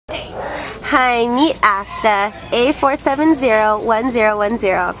Hi, meet Asta,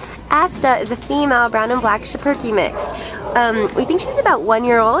 A4701010. Asta is a female brown and black Schipperke mix. We think she's about 1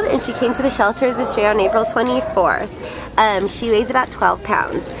 year old, and she came to the shelter as a stray on April 24th. She weighs about 12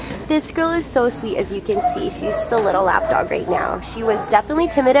 pounds. This girl is so sweet, as you can see. She's just a little lap dog right now. She was definitely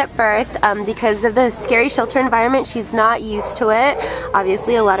timid at first because of the scary shelter environment. She's not used to it.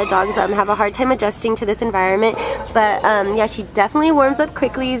 Obviously, a lot of dogs have a hard time adjusting to this environment. But yeah, she definitely warms up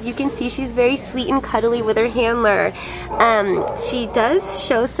quickly. As you can see, she's very sweet and cuddly with her handler. She does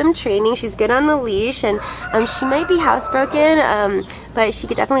show some training. She's good on the leash, and she might be housebroken. But she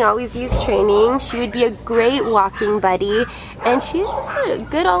could definitely always use training. She would be a great walking buddy, and she's just a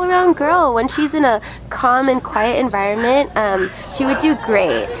good all-around girl. When she's in a calm and quiet environment, she would do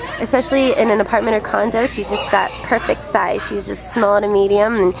great, especially in an apartment or condo. She's just that perfect size. She's just small to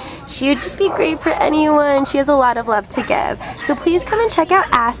medium, and she would just be great for anyone. She has a lot of love to give. So please come and check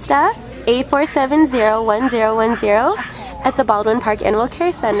out Asta, A4701010 at the Baldwin Park Animal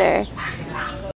Care Center.